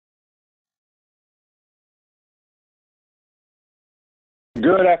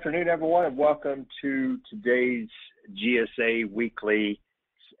Good afternoon, everyone, and welcome to today's GSA Weekly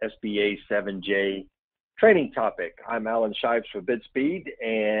SBA 7J training topic. I'm Alan Shipes for BidSpeed,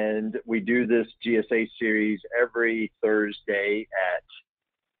 and we do this GSA series every Thursday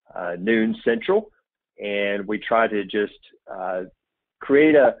at noon Central, and we try to just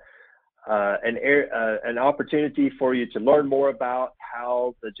create an opportunity for you to learn more about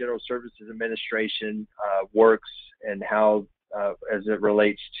how the General Services Administration works and how as it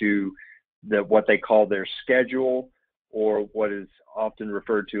relates to what they call their schedule, or what is often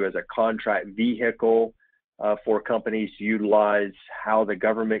referred to as a contract vehicle for companies to utilize, how the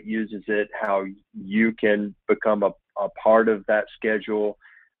government uses it, how you can become a part of that schedule,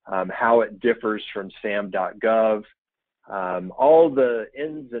 how it differs from SAM.gov, all the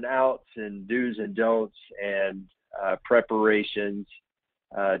ins and outs and do's and don'ts and preparations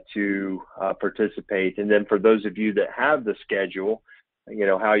to participate. And then for those of you that have the schedule, you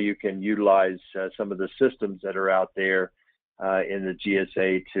know, how you can utilize some of the systems that are out there in the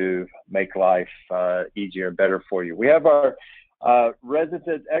GSA to make life easier and better for you. We have our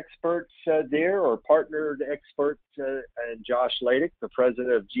resident experts there, or partnered experts, and Josh Ladick, the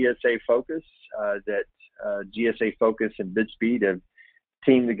president of GSA Focus, that GSA Focus and BidSpeed have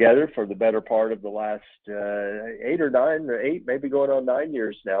teamed together for the better part of the last 8, maybe going on 9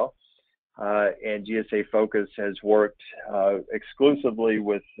 years now. And GSA Focus has worked exclusively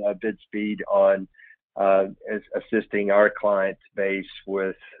with BidSpeed on assisting our client base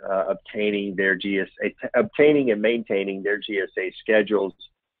with obtaining and maintaining their GSA schedules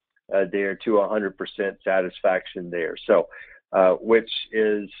there to 100% satisfaction there. So, which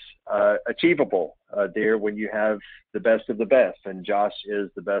is achievable there when you have the best of the best, and Josh is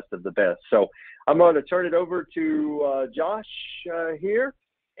the best of the best. So I'm going to turn it over to Josh here.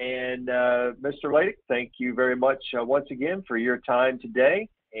 And Mr. Ladick, thank you very much once again for your time today,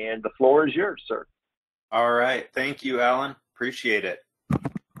 and the floor is yours, sir. All right. Thank you, Alan. Appreciate it.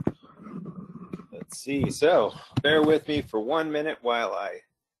 Let's see. So bear with me for 1 minute while I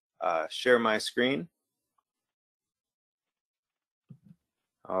share my screen.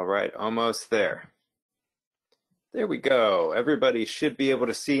 All right. Almost there. There we go. Everybody should be able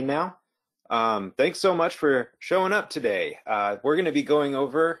to see now. Thanks so much for showing up today. We're going to be going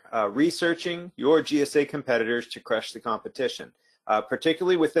over researching your GSA competitors to crush the competition,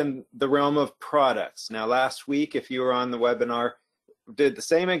 particularly within the realm of products. Now, last week, if you were on the webinar, did the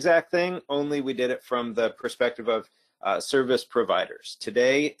same exact thing, only we did it from the perspective of service providers.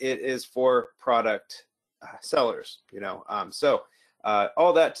 Today, it is for product sellers, you know.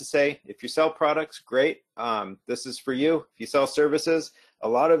 All that to say, if you sell products, great. This is for you. If you sell services, a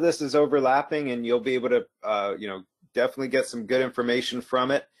lot of this is overlapping, and you'll be able to, definitely get some good information from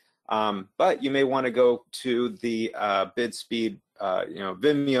it. But you may want to go to the BidSpeed,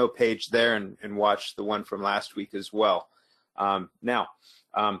 Vimeo page there and watch the one from last week as well. Now,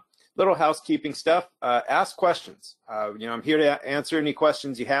 little housekeeping stuff. Ask questions. I'm here to answer any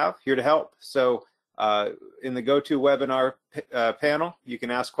questions you have. Here to help. So in the GoToWebinar panel, you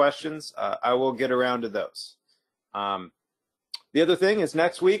can ask questions. I will get around to those. The other thing is,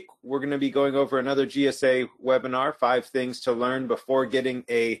 next week, we're going to be going over another GSA webinar, 5 things to learn before getting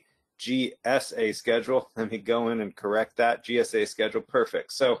a GSA schedule. Let me go in and correct that. GSA schedule,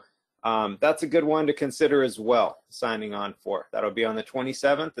 perfect. So that's a good one to consider as well, signing on for. That'll be on the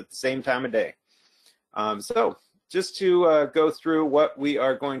 27th at the same time of day. So just to go through what we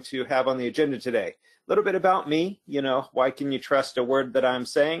are going to have on the agenda today. A little bit about me, why can you trust a word that I'm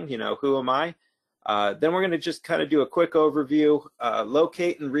saying? Who am I? Then we're going to just kind of do a quick overview,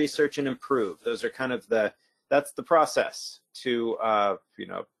 locate and research and improve. Those are kind of that's the process to,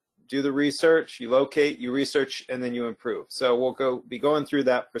 do the research, you locate, you research, and then you improve. So we'll be going through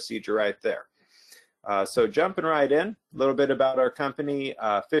that procedure right there. So jumping right in, a little bit about our company,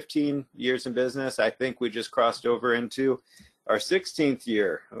 15 years in business. I think we just crossed over into our 16th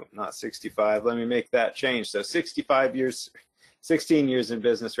year, not 65, let me make that change. So 65 years, 16 years in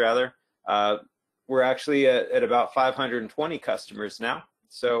business rather. We're actually at about 520 customers now.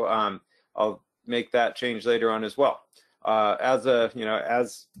 So I'll make that change later on as well. As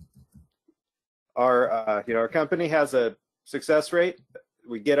our company has a success rate,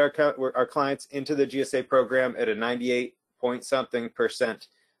 we get our clients into the GSA program at a 98-point-something%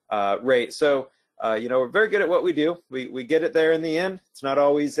 rate. So, we're very good at what we do. We get it there in the end. It's not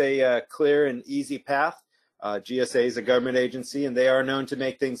always a clear and easy path. GSA is a government agency, and they are known to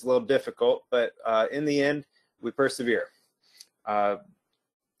make things a little difficult, but in the end, we persevere.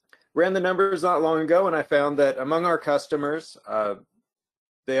 Ran the numbers not long ago, and I found that among our customers,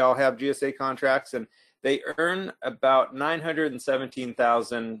 they all have GSA contracts, and they earn about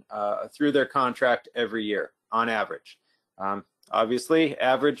 $917,000 through their contract every year on average. Obviously,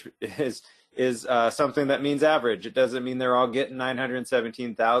 average is something that means average. It doesn't mean they're all getting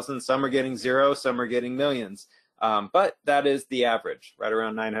 917,000. Some are getting zero, some are getting millions. But that is the average, right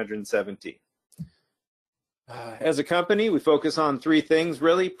around 917. As a company, we focus on three things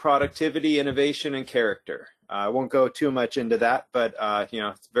really: productivity, innovation, and character. I won't go too much into that, but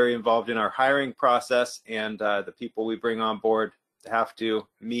it's very involved in our hiring process, and the people we bring on board have to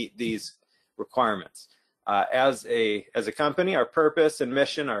meet these requirements. As a company, our purpose and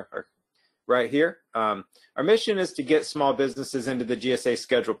mission are right here. Our mission is to get small businesses into the GSA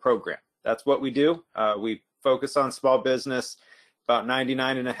Schedule program. That's what we do. We focus on small business. About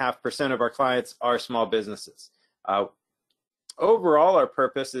 99.5% of our clients are small businesses. Overall, our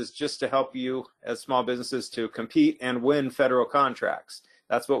purpose is just to help you as small businesses to compete and win federal contracts.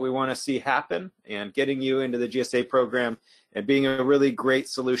 That's what we want to see happen, and getting you into the GSA program and being a really great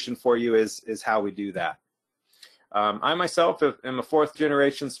solution for you is how we do that. I myself am a fourth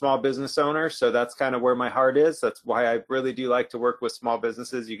generation small business owner, so that's kind of where my heart is. That's why I really do like to work with small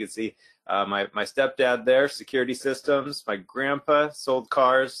businesses. You can see my stepdad there, security systems. My grandpa sold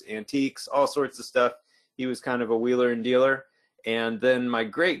cars, antiques, all sorts of stuff. He was kind of a wheeler and dealer. And then my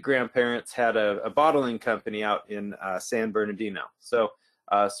great grandparents had a bottling company out in San Bernardino. So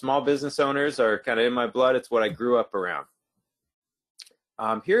small business owners are kind of in my blood. It's what I grew up around.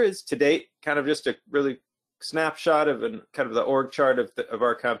 Here is to date kind of just a really snapshot of kind of the org chart of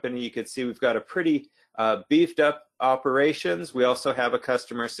our company. You can see we've got a pretty beefed up operations. We also have a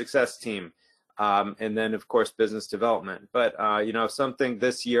customer success team, and then of course business development. But something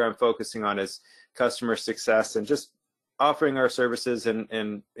this year I'm focusing on is customer success and just offering our services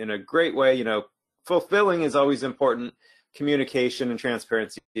in a great way. Fulfilling is always important. Communication and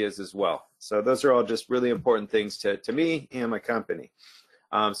transparency is as well. So those are all just really important things to me and my company.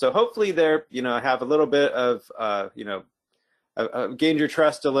 So hopefully there, I have a little bit of, gained your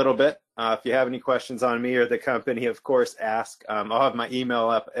trust a little bit. If you have any questions on me or the company, of course, ask. I'll have my email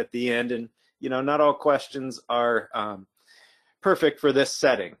up at the end, and, not all questions are perfect for this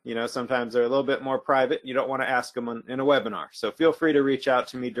setting. Sometimes they're a little bit more private. You don't want to ask them in a webinar. So feel free to reach out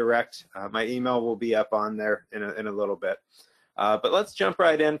to me direct. My email will be up on there in a little bit. But let's jump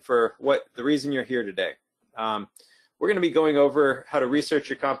right in for the reason you're here today. We're going to be going over how to research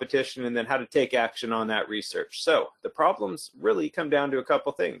your competition and then how to take action on that research. So the problems really come down to a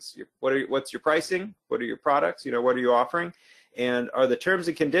couple things. What's your pricing? What are your products? What are you offering? And are the terms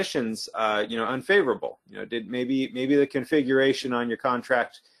and conditions, unfavorable? Did maybe the configuration on your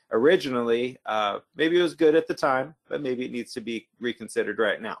contract originally, maybe it was good at the time, but maybe it needs to be reconsidered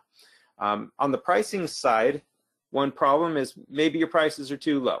right now. On the pricing side, one problem is maybe your prices are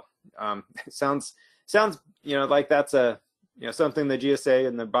too low. It sounds like that's something the GSA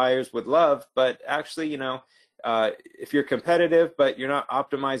and the buyers would love, but actually, if you're competitive but you're not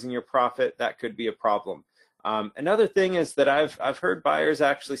optimizing your profit, that could be a problem. Another thing is that I've heard buyers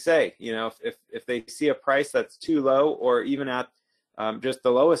actually say, if they see a price that's too low, or even at just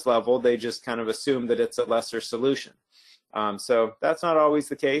the lowest level, they just kind of assume that it's a lesser solution. So that's not always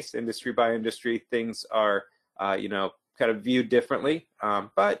the case. Industry by industry, things are kind of viewed differently,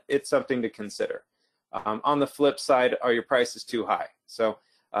 but it's something to consider. On the flip side, are your prices too high? So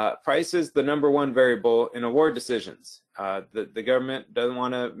price is the #1 variable in award decisions. The government doesn't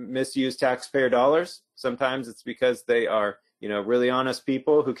want to misuse taxpayer dollars. Sometimes it's because they are really honest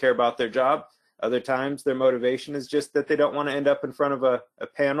people who care about their job. Other times their motivation is just that they don't want to end up in front of a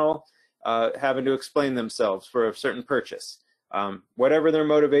panel having to explain themselves for a certain purchase. Whatever their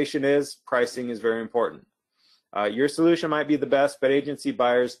motivation is, pricing is very important. Your solution might be the best, but agency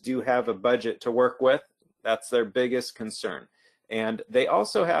buyers do have a budget to work with. That's their biggest concern. And they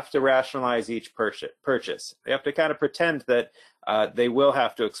also have to rationalize each purchase. They have to kind of pretend that they will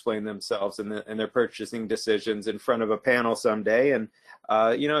have to explain themselves in their purchasing decisions in front of a panel someday. And,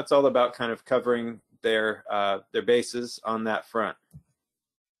 it's all about kind of covering their bases on that front.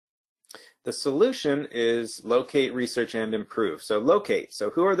 The solution is locate, research, and improve. So locate.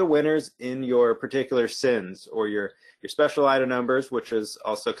 So who are the winners in your particular SINs or your special item numbers, which is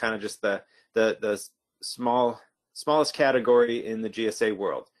also kind of just the smallest category in the GSA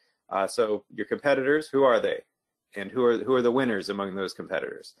world. So your competitors, who are they? And who are the winners among those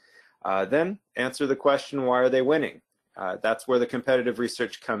competitors? Then answer the question, why are they winning? That's where the competitive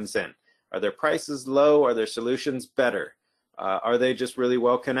research comes in. Are their prices low? Are their solutions better? Are they just really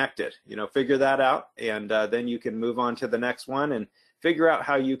well connected? Figure that out, and then you can move on to the next one and figure out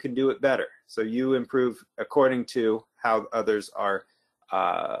how you can do it better. So you improve according to how others are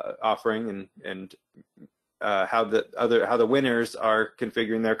offering and how the winners are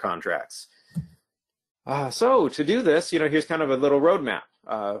configuring their contracts. So to do this, here's kind of a little roadmap.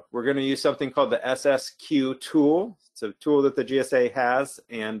 We're going to use something called the SSQ tool. It's a tool that the GSA has,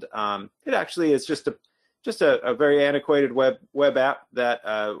 and it actually is just a very antiquated web app that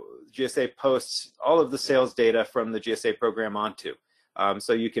GSA posts all of the sales data from the GSA program onto.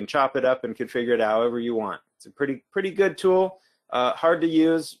 So you can chop it up and configure it however you want. It's a pretty good tool. Hard to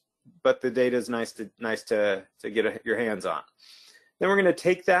use, but the data is nice to get your hands on. Then we're going to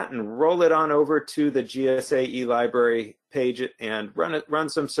take that and roll it on over to the GSA eLibrary page and run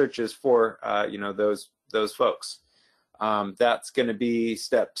some searches for those folks. That's going to be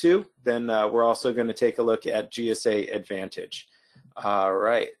step 2. Then we're also going to take a look at GSA Advantage. All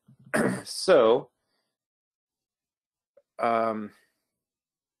right. So, and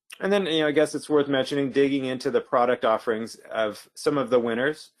then I guess it's worth mentioning digging into the product offerings of some of the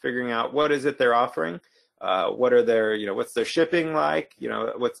winners, figuring out what is it they're offering. What are their, what's their shipping like?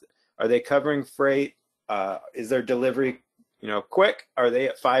 Are they covering freight? Is their delivery, quick? Are they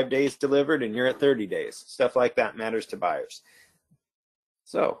at 5 days delivered and you're at 30 days? Stuff like that matters to buyers.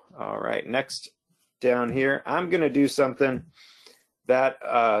 So, all right, next down here, I'm going to do something that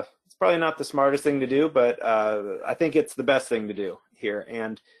it's probably not the smartest thing to do, but I think it's the best thing to do here.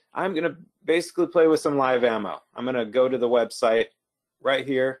 And I'm going to basically play with some live ammo. I'm going to go to the website right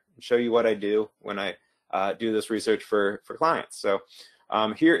here and show you what I do when I do this research for clients. So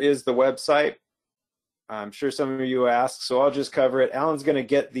here is the website. I'm sure some of you asked, so I'll just cover it. Alan's going to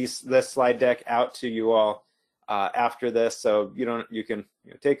get this slide deck out to you all after this, so you can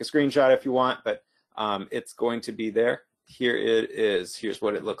take a screenshot if you want, but it's going to be there. Here it is. Here's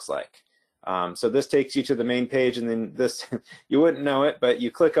what it looks like. So this takes you to the main page, and then this, you wouldn't know it, but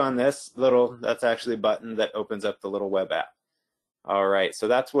you click on this that's actually a button that opens up the little web app. All right, so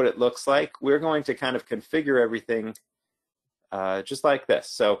that's what it looks like. We're going to kind of configure everything just like this.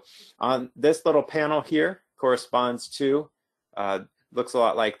 So on this little panel here corresponds to, looks a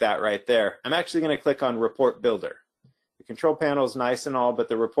lot like that right there. I'm actually going to click on Report Builder. The control panel is nice and all, but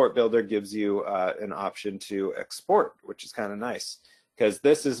the Report Builder gives you an option to export, which is kind of nice, because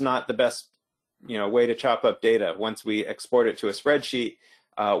this is not the best way to chop up data. Once we export it to a spreadsheet,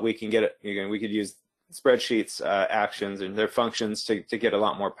 we can get it. We could use spreadsheets actions and their functions to get a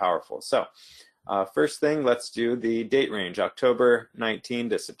lot more powerful. So first thing, let's do the date range, October 19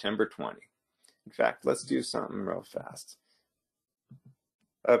 to September 20. In fact, let's do something real fast.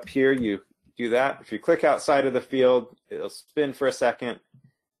 Up here, you do that. If you click outside of the field, it'll spin for a second,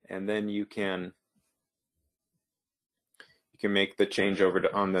 and then you can make the change over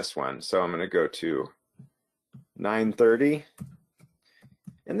on this one. So I'm going to go to 9/30.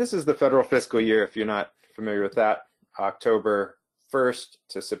 And this is the federal fiscal year, if you're not familiar with that, October 1st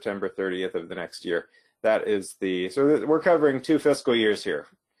to September 30th of the next year. That is so we're covering 2 fiscal years here.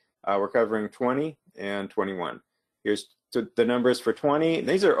 We're covering 20 and 21. Here's the numbers for 20.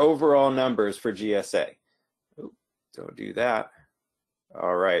 These are overall numbers for GSA. Oops, don't do that.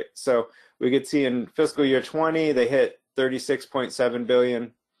 All right, so we could see in fiscal year 20, they hit 36.7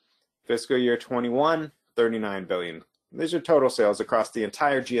 billion. Fiscal year 21, 39 billion. These are total sales across the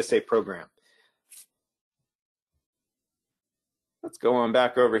entire GSA program. Let's go on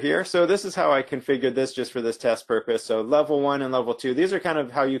back over here. So this is how I configured this just for this test purpose. So level 1 and level 2, these are kind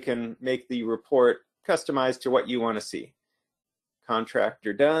of how you can make the report customized to what you want to see.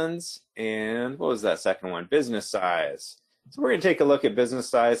 Contractor dones, and what was that second one? Business size. So we're going to take a look at business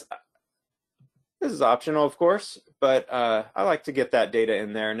size. This is optional, of course, but I like to get that data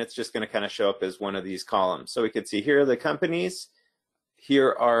in there, and it's just going to kind of show up as one of these columns. So we could see here are the companies.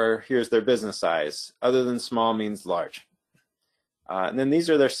 Here's their business size. Other than small means large. And then these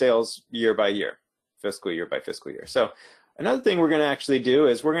are their sales year by year, fiscal year by fiscal year. So another thing we're going to actually do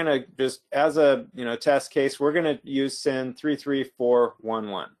is we're going to just, as a test case, we're going to use SIN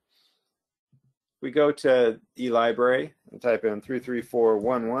 33411. We go to eLibrary and type in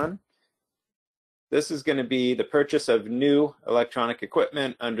 33411. This is going to be the purchase of new electronic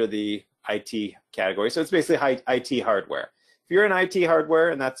equipment under the IT category. So it's basically IT hardware. If you're in IT hardware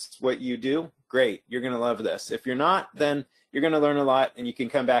and that's what you do, great, you're going to love this. If you're not, then you're going to learn a lot, and you can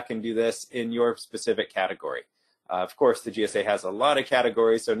come back and do this in your specific category. Of course, the GSA has a lot of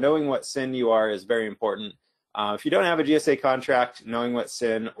categories, so knowing what SIN you are is very important. If you don't have a GSA contract, knowing what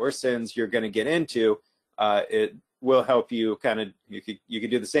SIN or SINs you're going to get into, it will help you kind of, you could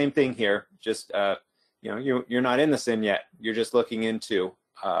do the same thing here, just, you're not in the SIN yet. You're just looking into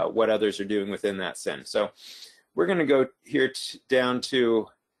what others are doing within that SIN. So we're going to go here down to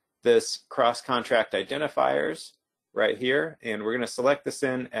this cross-contract identifiers. right here, and we're going to select the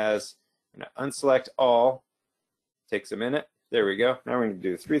SIN as, I'm going to unselect all. Takes a minute. There we go. Now we're going to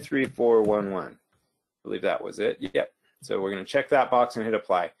do 33411. I believe that was it. Yep. So we're going to check that box and hit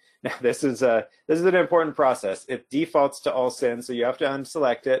apply. Now this is an important process. It defaults to all SIN, so you have to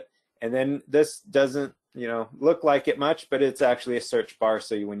unselect it. And then this doesn't, look like it much, but it's actually a search bar.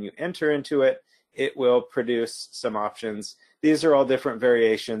 So when you enter into it, it will produce some options. These are all different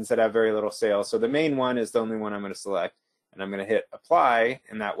variations that have very little sales. So the main one is the only one I'm going to select. And I'm going to hit apply,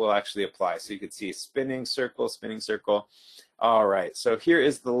 and that will actually apply. So you can see spinning circle, spinning circle. All right, so here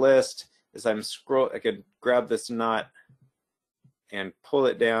is the list. As I'm I could grab this knot and pull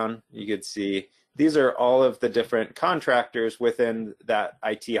it down. You could see these are all of the different contractors within that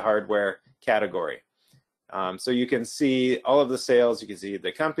IT hardware category. So you can see all of the sales. You can see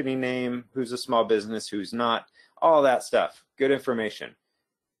the company name, who's a small business, who's not, all that stuff. Good information.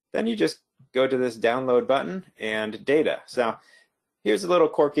 Then you just go to this download button and data. So here's a little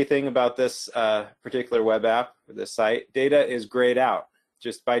quirky thing about this particular web app, or this site. Data is grayed out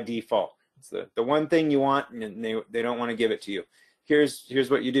just by default. It's the one thing you want, and they don't want to give it to you. Here's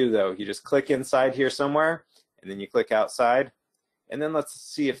what you do though. You just click inside here somewhere, and then you click outside, and then let's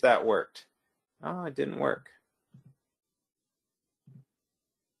see if that worked. Oh, it didn't work.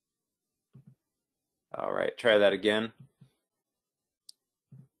 All right, try that again.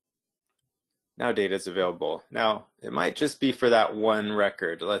 Now data is available. Now, it might just be for that one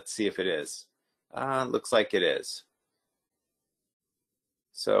record. Let's see if it is. Looks like it is.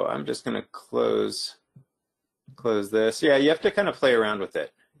 So I'm just going to close this. Yeah, you have to kind of play around with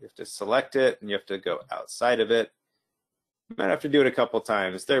it. You have to select it, and you have to go outside of it. You might have to do it a couple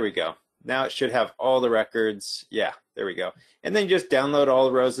times. There we go. Now it should have all the records. Yeah, there we go. And then you just download all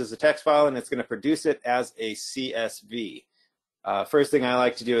the rows as a text file, and it's going to produce it as a CSV. First thing I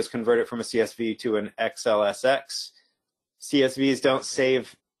like to do is convert it from a CSV to an XLSX. CSVs don't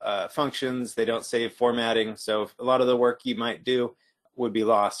save functions, they don't save formatting, so a lot of the work you might do would be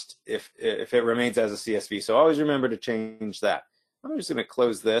lost if it remains as a CSV. So always remember to change that. I'm just going to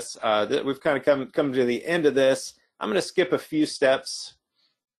close this. We've kind of come to the end of this. I'm going to skip a few steps.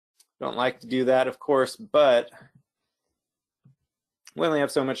 Don't like to do that, of course, but we only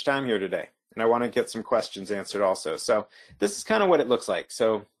have so much time here today, and I want to get some questions answered also. So this is kind of what it looks like.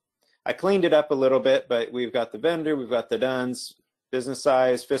 So I cleaned it up a little bit, but we've got the vendor, we've got the DUNS, business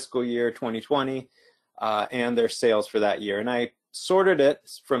size, fiscal year 2020, and their sales for that year. And I sorted it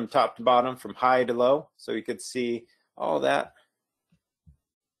from top to bottom, from high to low, so you could see all that.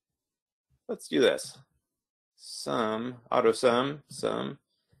 Let's do this. Sum, auto sum, sum.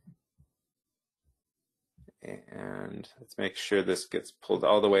 And let's make sure this gets pulled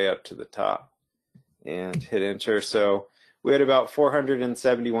all the way up to the top and hit enter. So we had about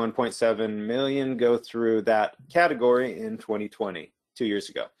 471.7 million go through that category in 2020, 2 years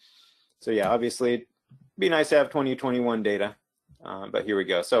ago. So yeah, obviously it'd be nice to have 2021 data, but here we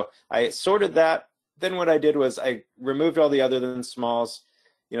go. So I sorted that. Then what I did was I removed all the other than smalls.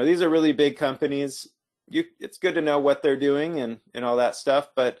 You know, these are really big companies. It's good to know what they're doing and all that stuff,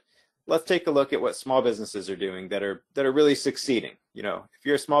 but let's take a look at what small businesses are doing that are really succeeding. You know, if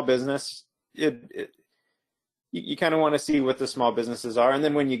you're a small business, you kind of want to see what the small businesses are, and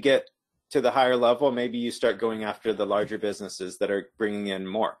then when you get to the higher level, maybe you start going after the larger businesses that are bringing in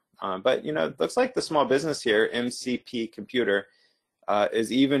more. But you know, it looks like the small business here, MCP Computer,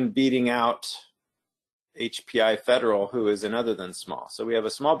 is even beating out HPI Federal, who is another than small. So we have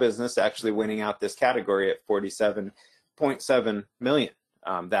a small business actually winning out this category at 47.7 million.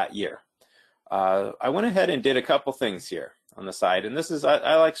 That year. I went ahead and did a couple things here on the side, and this is,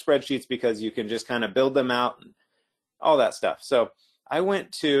 I like spreadsheets because you can just kind of build them out and all that stuff. So I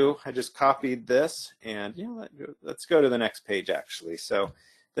just copied this, and you know, let's go to the next page actually. So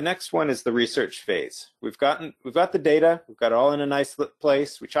the next one is the research phase. We've got the data, we've got it all in a nice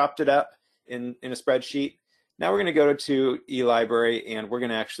place. We chopped it up in a spreadsheet. Now we're going to go to eLibrary, and we're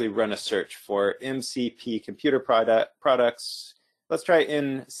going to actually run a search for MCP computer products. Let's try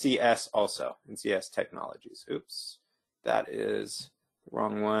NCS also, NCS Technologies. Oops, that is the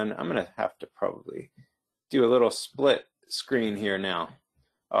wrong one. I'm going to have to probably do a little split screen here now.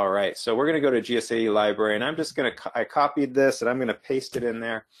 All right, so we're going to go to GSA Library, and I'm just going to, I copied this, and I'm going to paste it in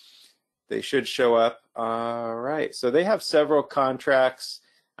there. They should show up. All right, so they have several contracts.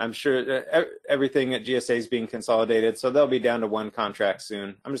 I'm sure everything at GSA is being consolidated, so they'll be down to one contract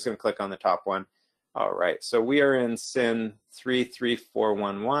soon. I'm just going to click on the top one. All right, so we are in SIN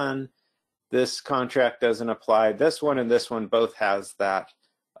 33411. This contract doesn't apply. This one and this one both has that.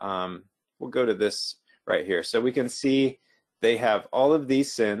 We'll go to this right here. So we can see they have all of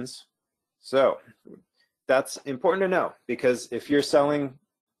these SINs. So that's important to know, because if you're selling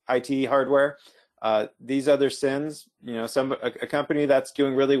IT hardware, these other sins, you know, a company that's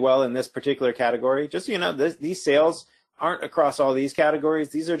doing really well in this particular category, just so you know, these sales aren't across all these categories.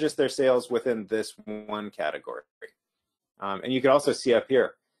 These are just their sales within this one category. And you can also see up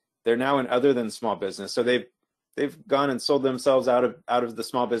here, they're now in other than small business. So they've gone and sold themselves out of the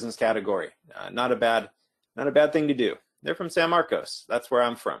small business category. Not a bad thing to do. They're from San Marcos. That's where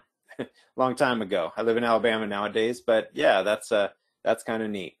I'm from. Long time ago. I live in Alabama nowadays, but yeah, that's kind of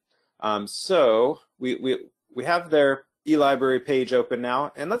neat. So we have their eLibrary page open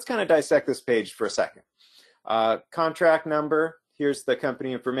now, and let's kind of dissect this page for a second. Contract number, here's the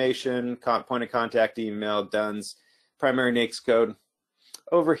company information, point of contact, email, DUNS, primary NAICS code.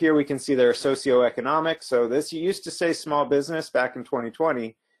 Over here we can see their socioeconomic. So this used to say small business back in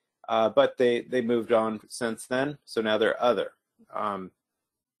 2020, but they moved on since then. So now they're other.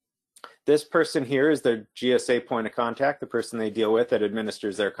 This person here is their GSA point of contact, the person they deal with that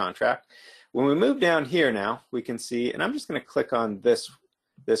administers their contract. When we move down here now, we can see, and I'm just going to click on this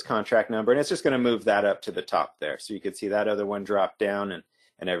contract number, and it's just going to move that up to the top there. So you can see that other one drop down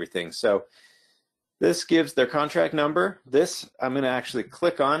and everything. So this gives their contract number. This I'm going to actually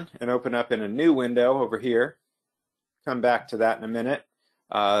click on and open up in a new window over here. Come back to that in a minute.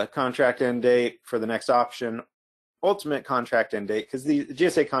 Contract end date for the next option. Ultimate contract end date, because the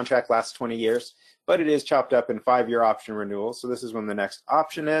GSA contract lasts 20 years, but it is chopped up in 5-year option renewals. So this is when the next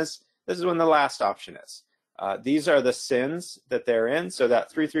option is. This is when the last option is. These are the SINs that they're in. So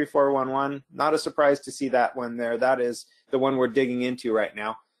that 33411, not a surprise to see that one there. That is the one we're digging into right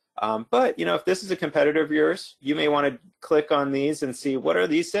now. But you know, if this is a competitor of yours, you may want to click on these and see what are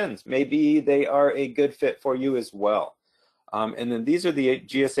these SINs. Maybe they are a good fit for you as well. And then these are the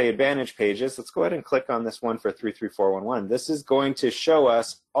GSA Advantage pages. Let's go ahead and click on this one for 33411. This is going to show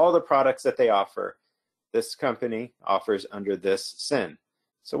us all the products that they offer. This company offers under this SIN.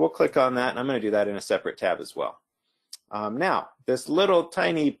 So we'll click on that, and I'm going to do that in a separate tab as well. Now, this little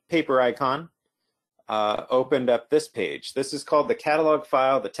tiny paper icon opened up this page. This is called the catalog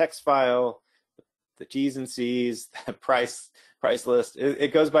file, the text file, the T's and C's, the price list.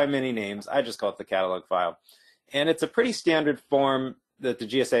 It goes by many names. I just call it the catalog file. And it's a pretty standard form that the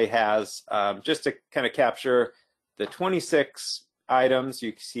GSA has just to kind of capture the 26 items.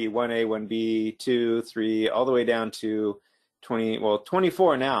 You can see 1A, 1B, 2, 3, all the way down to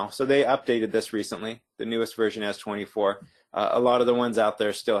 24 now. So they updated this recently. The newest version has 24. A lot of the ones out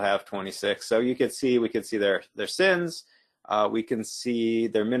there still have 26. So we could see their SINs. We can see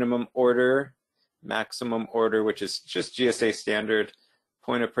their minimum order, maximum order, which is just GSA standard.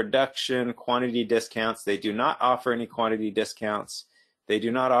 Point of production, quantity discounts. They do not offer any quantity discounts. They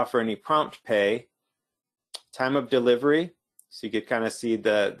do not offer any prompt pay. Time of delivery. So you could kind of see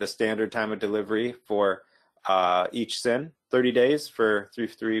the standard time of delivery for each SIN. 30 days for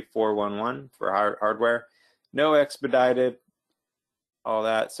 33411 for hardware. No expedited, all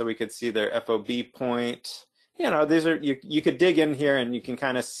that. So we could see their FOB point. You know, these are, you could dig in here and you can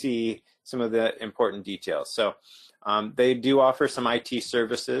kind of see some of the important details. So they do offer some IT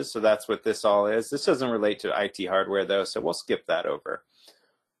services, so that's what this all is. This doesn't relate to IT hardware though, so we'll skip that over.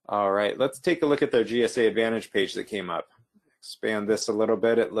 All right, let's take a look at their GSA Advantage page that came up. Expand this a little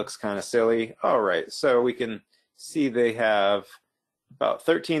bit, it looks kind of silly. All right, so we can see they have about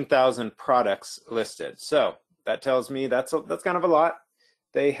 13,000 products listed. So that tells me that's kind of a lot.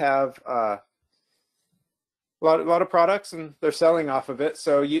 They have a lot of products, and they're selling off of it.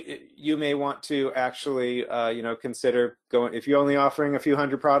 So you may want to actually you know, consider going, if you're only offering a few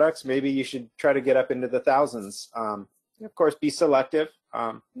hundred products, maybe you should try to get up into the thousands. Of course, be selective.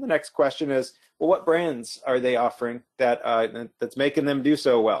 The next question is, well, what brands are they offering that's making them do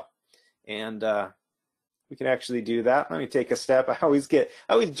so well? And we can actually do that. Let me take a step. I always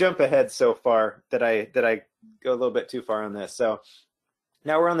jump ahead so far that I go a little bit too far on this. So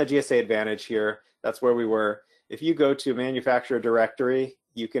now we're on the GSA Advantage here. That's where we were. If you go to manufacturer directory,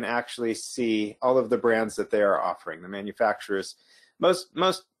 you can actually see all of the brands that they are offering, the manufacturers.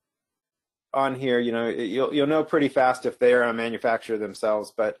 Most on here, you know, you'll know pretty fast if they are a manufacturer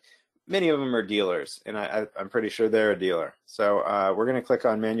themselves, but many of them are dealers, and I'm pretty sure they're a dealer. So we're going to click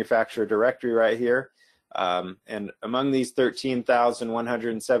on manufacturer directory right here. And among these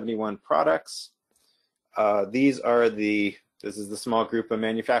 13,171 products, this is the small group of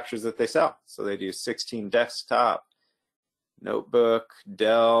manufacturers that they sell. So they do 16 desktop, notebook,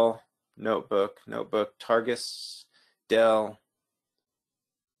 Dell, notebook, Targus, Dell,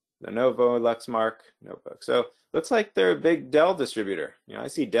 Lenovo, Lexmark, notebook. So looks like they're a big Dell distributor. You know, I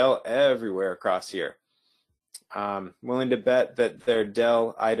see Dell everywhere across here. Willing to bet that their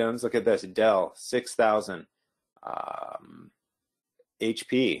Dell items, look at this, Dell 6,000,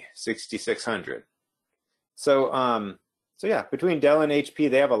 HP 6,600. So yeah, between Dell and HP,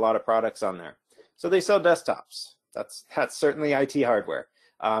 they have a lot of products on there. So they sell desktops. That's certainly IT hardware.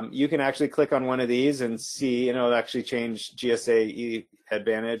 You can actually click on one of these and see, and it'll actually change GSA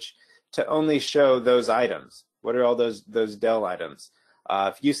Advantage to only show those items. What are all those Dell items?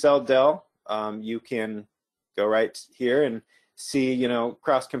 If you sell Dell, you can go right here and see, you know,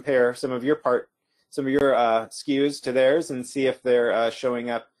 cross compare some of your SKUs to theirs and see if they're showing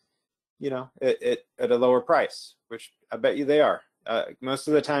up, you know, at a lower price, which I bet you they are. Most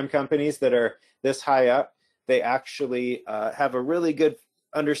of the time, companies that are this high up, they actually have a really good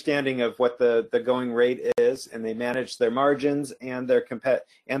understanding of what the going rate is, and they manage their margins and their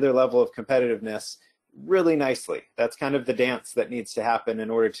level of competitiveness really nicely. That's kind of the dance that needs to happen in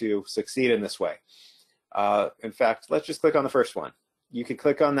order to succeed in this way. In fact, let's just click on the first one. You could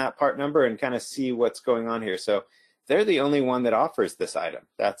click on that part number and kind of see what's going on here. So they're the only one that offers this item.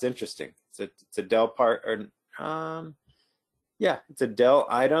 That's interesting. It's a Dell part, or yeah, it's a Dell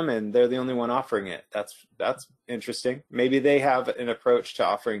item, and they're the only one offering it. That's interesting. Maybe they have an approach to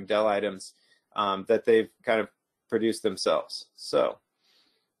offering Dell items that they've kind of produced themselves. So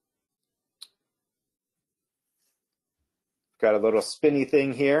got a little spinny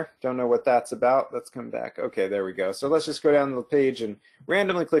thing here. Don't know what that's about. Let's come back. Okay, there we go. So let's just go down the page and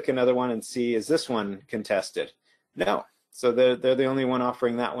randomly click another one and see, is this one contested? No. So they're the only one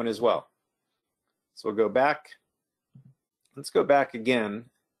offering that one as well. So we'll go back. Let's go back again,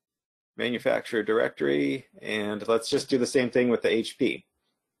 manufacturer directory, and let's just do the same thing with the HP.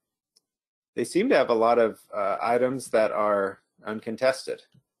 They seem to have a lot of items that are uncontested.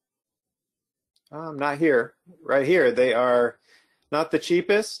 Not here. Right here, they are not the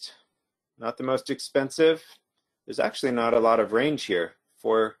cheapest, not the most expensive. There's actually not a lot of range here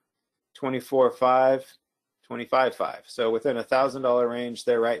for 24.5, 25.5. So within $1,000 range,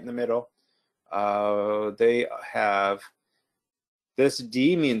 they're right in the middle. They have, this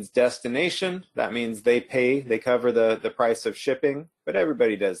D means destination. That means they cover the price of shipping, but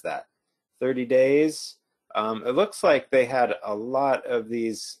everybody does that. 30 days. It looks like they had a lot of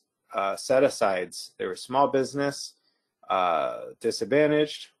these set-asides. They were small business,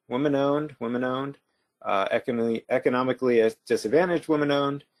 disadvantaged, women-owned, economically disadvantaged,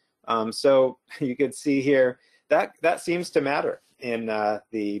 women-owned. So you could see here that seems to matter in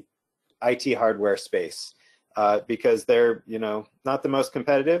the IT hardware space because they're, you know, not the most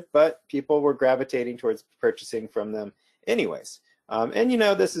competitive, but people were gravitating towards purchasing from them anyways. And you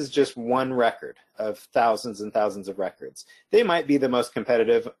know, this is just one record of thousands and thousands of records. They might be the most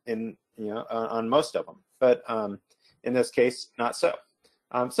competitive in, you know, on most of them, but in this case, not so.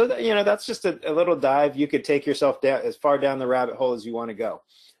 So that, you know, that's just a little dive. You could take yourself down as far down the rabbit hole as you want to go.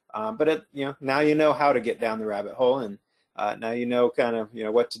 But you know, now you know how to get down the rabbit hole, and now you know kind of, you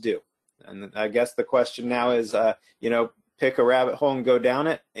know, what to do. And I guess the question now is, you know, pick a rabbit hole and go down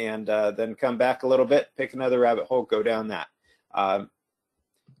it, and then come back a little bit, pick another rabbit hole, go down that.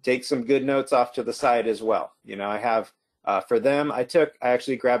 Take some good notes off to the side as well. You know, I have for them, I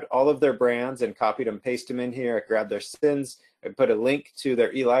actually grabbed all of their brands and copied them, pasted them in here. I grabbed their SINs, I put a link to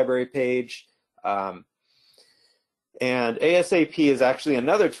their eLibrary page. And ASAP is actually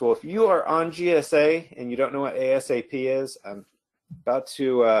another tool. If you are on GSA and you don't know what ASAP is, I'm about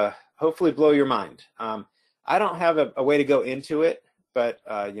to hopefully blow your mind. I don't have a way to go into it, but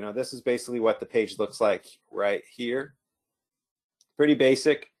you know, this is basically what the page looks like right here. Pretty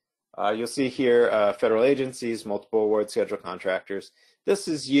basic. You'll see here federal agencies, multiple award schedule contractors. This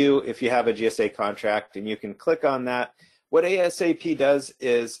is you if you have a GSA contract, and you can click on that. What ASAP does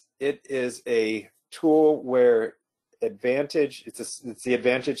is it is a tool where Advantage, it's the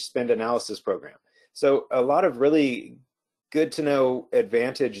Advantage Spend Analysis Program. So a lot of really good to know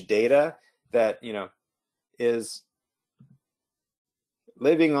Advantage data that, you know, is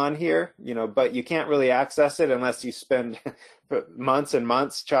living on here, you know, but you can't really access it unless you spend months and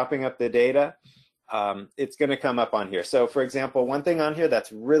months chopping up the data. It's going to come up on here. So for example, one thing on here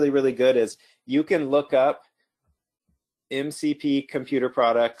that's really, really good is you can look up MCP computer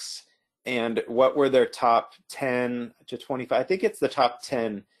products and what were their top 10 to 25. I think it's the top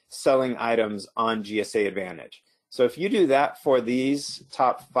 10 selling items on GSA Advantage. So if you do that for these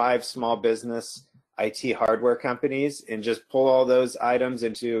top 5 small business IT hardware companies and just pull all those items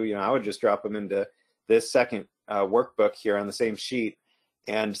into, you know, I would just drop them into this second workbook here on the same sheet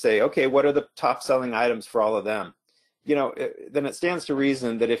and say, okay, what are the top selling items for all of them? You know, then it stands to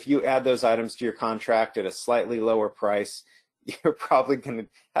reason that if you add those items to your contract at a slightly lower price, you're probably going to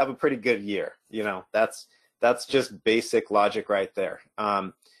have a pretty good year. You know, that's That's just basic logic right there.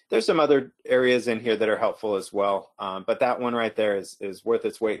 There's some other areas in here that are helpful as well, but that one right there is worth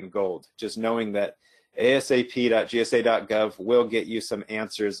its weight in gold. Just knowing that asap.gsa.gov will get you some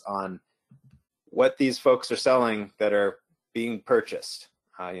answers on what these folks are selling that are being purchased.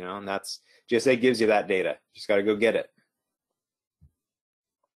 And that's GSA gives you that data. You just got to go get it.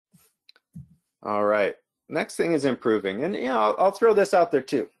 All right. Next thing is improving, and I'll throw this out there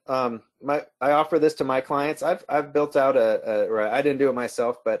too. I offer this to my clients. I've built out or I didn't do it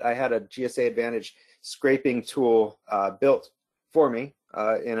myself, but I had a GSA Advantage scraping tool built for me,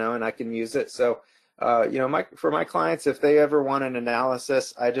 and I can use it. So, for my clients, if they ever want an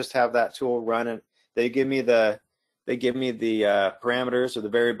analysis, I just have that tool run, and they give me the parameters or the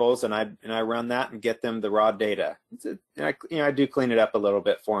variables, and I run that and get them the raw data. I do clean it up a little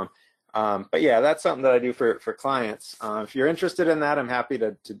bit for them. But yeah, that's something that I do for clients. If you're interested in that, I'm happy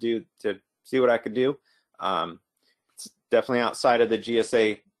to see what I could do. It's definitely outside of the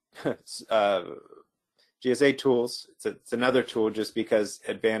GSA GSA tools. It's another tool just because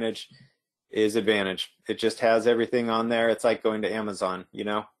Advantage is Advantage. It just has everything on there. It's like going to Amazon,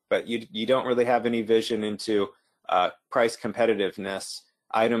 but you don't really have any vision into price competitiveness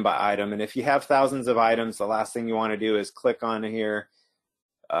item by item. And if you have thousands of items, the last thing you want to do is click on here,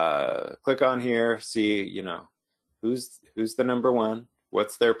 see, who's the number one,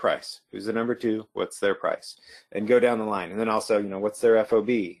 what's their price, who's the number two, what's their price, and go down the line. And then also, what's their FOB,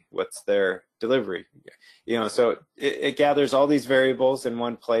 what's their delivery, so it gathers all these variables in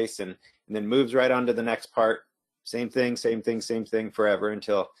one place and then moves right on to the next part. Same thing forever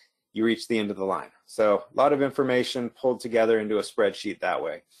until you reach the end of the line. So a lot of information pulled together into a spreadsheet that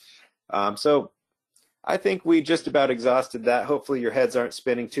way. So I think we just about exhausted that. Hopefully your heads aren't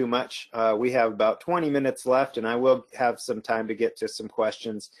spinning too much. We have about 20 minutes left, and I will have some time to get to some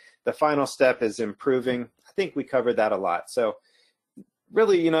questions. The final step is improving. I think we covered that a lot. So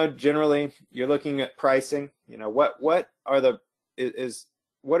really, generally you're looking at pricing. What are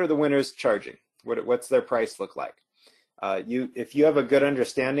the winners charging? What's their price look like? If you have a good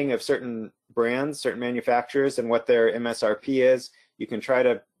understanding of certain brands, certain manufacturers, and what their MSRP is, you can try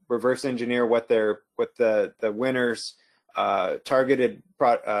to reverse engineer what the winner's targeted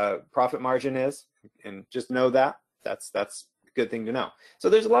profit margin is, and just know that. That's a good thing to know. So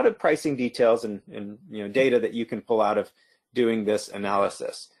there's a lot of pricing details and data that you can pull out of doing this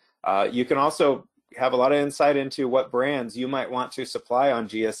analysis. You can also have a lot of insight into what brands you might want to supply on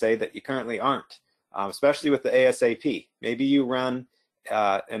GSA that you currently aren't, especially with the ASAP. Maybe you run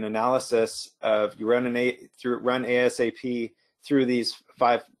an analysis of run ASAP through these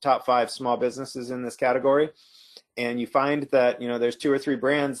top five small businesses in this category, and you find that there's 2 or 3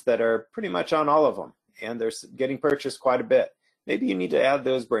 brands that are pretty much on all of them, and they're getting purchased quite a bit. Maybe you need to add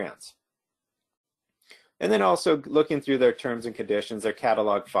those brands. And then also looking through their terms and conditions, their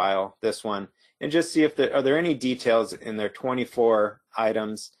catalog file, this one, and just see if are there any details in their 24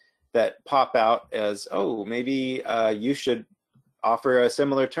 items that pop out as, oh, maybe you should offer a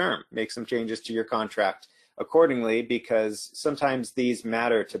similar term, make some changes to your contract accordingly, because sometimes these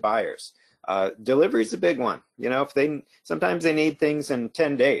matter to buyers. Delivery is a big one. Sometimes they need things in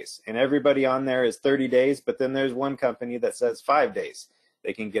 10 days, and everybody on there is 30 days, but then there's one company that says 5 days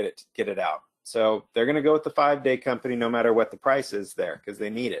they can get it out. So they're going to go with the 5-day company no matter what the price is there, because they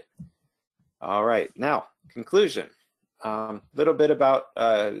need it. All right, now conclusion. Little bit about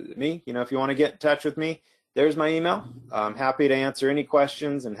me. If you want to get in touch with me, there's my email. I'm happy to answer any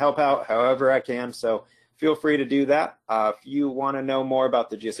questions and help out however I can. So feel free to do that. If you want to know more about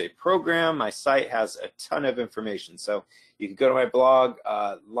the GSA program, my site has a ton of information. So you can go to my blog,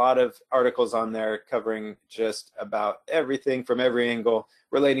 a lot of articles on there covering just about everything from every angle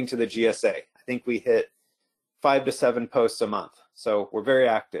relating to the GSA. I think we hit 5 to 7 posts a month. So we're very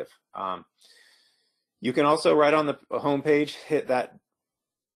active. You can also, right on the homepage, hit that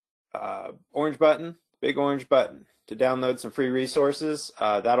orange button, big orange button, to download some free resources.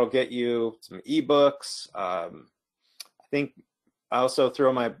 That'll get you some ebooks. I think I also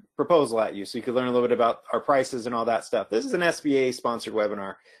throw my proposal at you so you can learn a little bit about our prices and all that stuff. This is an SBA sponsored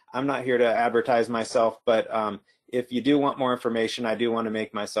webinar. I'm not here to advertise myself, but if you do want more information, I do want to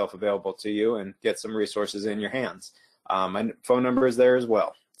make myself available to you and get some resources in your hands. My phone number is there as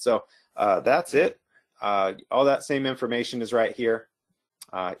well. So that's it. All that same information is right here.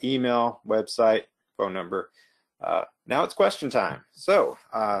 Email, website, phone number. Now it's question time. So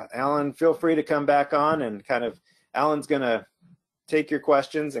Alan, feel free to come back on, and Alan's going to take your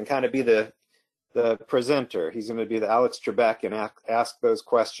questions and kind of be the presenter. He's going to be the Alex Trebek and ask those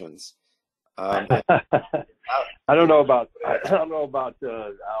questions. I don't know about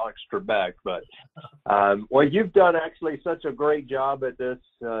Alex Trebek, but well, you've done actually such a great job at this,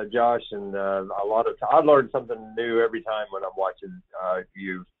 Josh, and I learn something new every time when I'm watching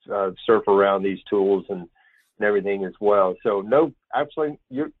you surf around these tools and everything as well. So no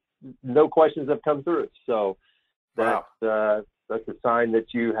questions have come through. So that's Wow. that's a sign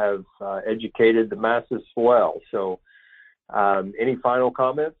that you have educated the masses well. So any final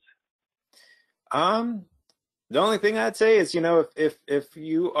comments? The only thing I'd say is, if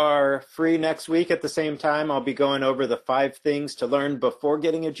you are free next week at the same time, I'll be going over the 5 things to learn before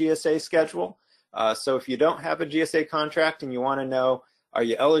getting a GSA schedule. So if you don't have a GSA contract and you want to know, are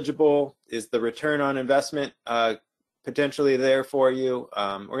you eligible? Is the return on investment potentially there for you?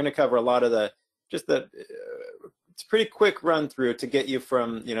 We're going to cover a lot of it's a pretty quick run through to get you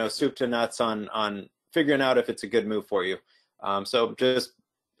from, soup to nuts on figuring out if it's a good move for you. So just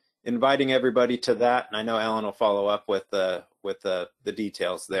inviting everybody to that, and I know Ellen will follow up with the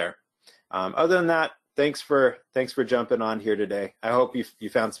details there. Other than that, thanks for jumping on here today. I hope you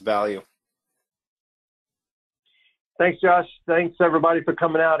found some value. Thanks, Josh. Thanks everybody for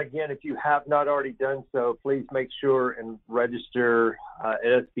coming out. Again, if you have not already done so, please make sure and register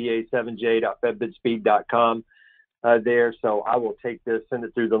at sba7j.fedbidspeed.com there. So I will take this, send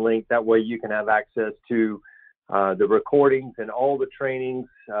it through the link. That way you can have access to the recordings and all the trainings.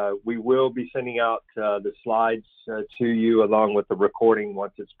 We will be sending out the slides to you along with the recording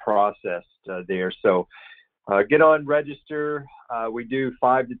once it's processed there. So get on, register. We do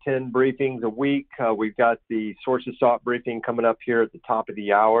 5 to 10 briefings a week. We've got the sources sought briefing coming up here at the top of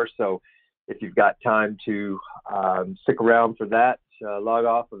the hour. So if you've got time to stick around for that, log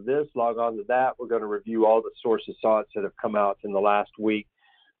off of this, log on to that. We're going to review all the sources sought that have come out in the last week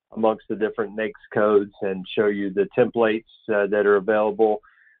amongst the different NAICS codes and show you the templates that are available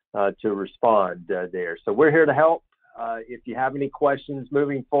to respond there. So we're here to help. If you have any questions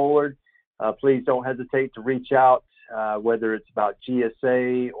moving forward, please don't hesitate to reach out, whether it's about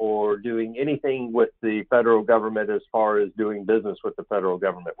GSA or doing anything with the federal government as far as doing business with the federal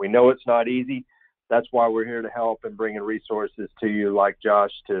government. We know it's not easy. That's why we're here to help and bringing resources to you like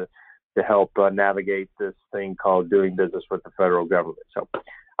Josh to help navigate this thing called doing business with the federal government. So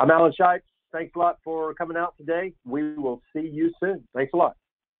I'm Alan Scheitz. Thanks a lot for coming out today. We will see you soon. Thanks a lot.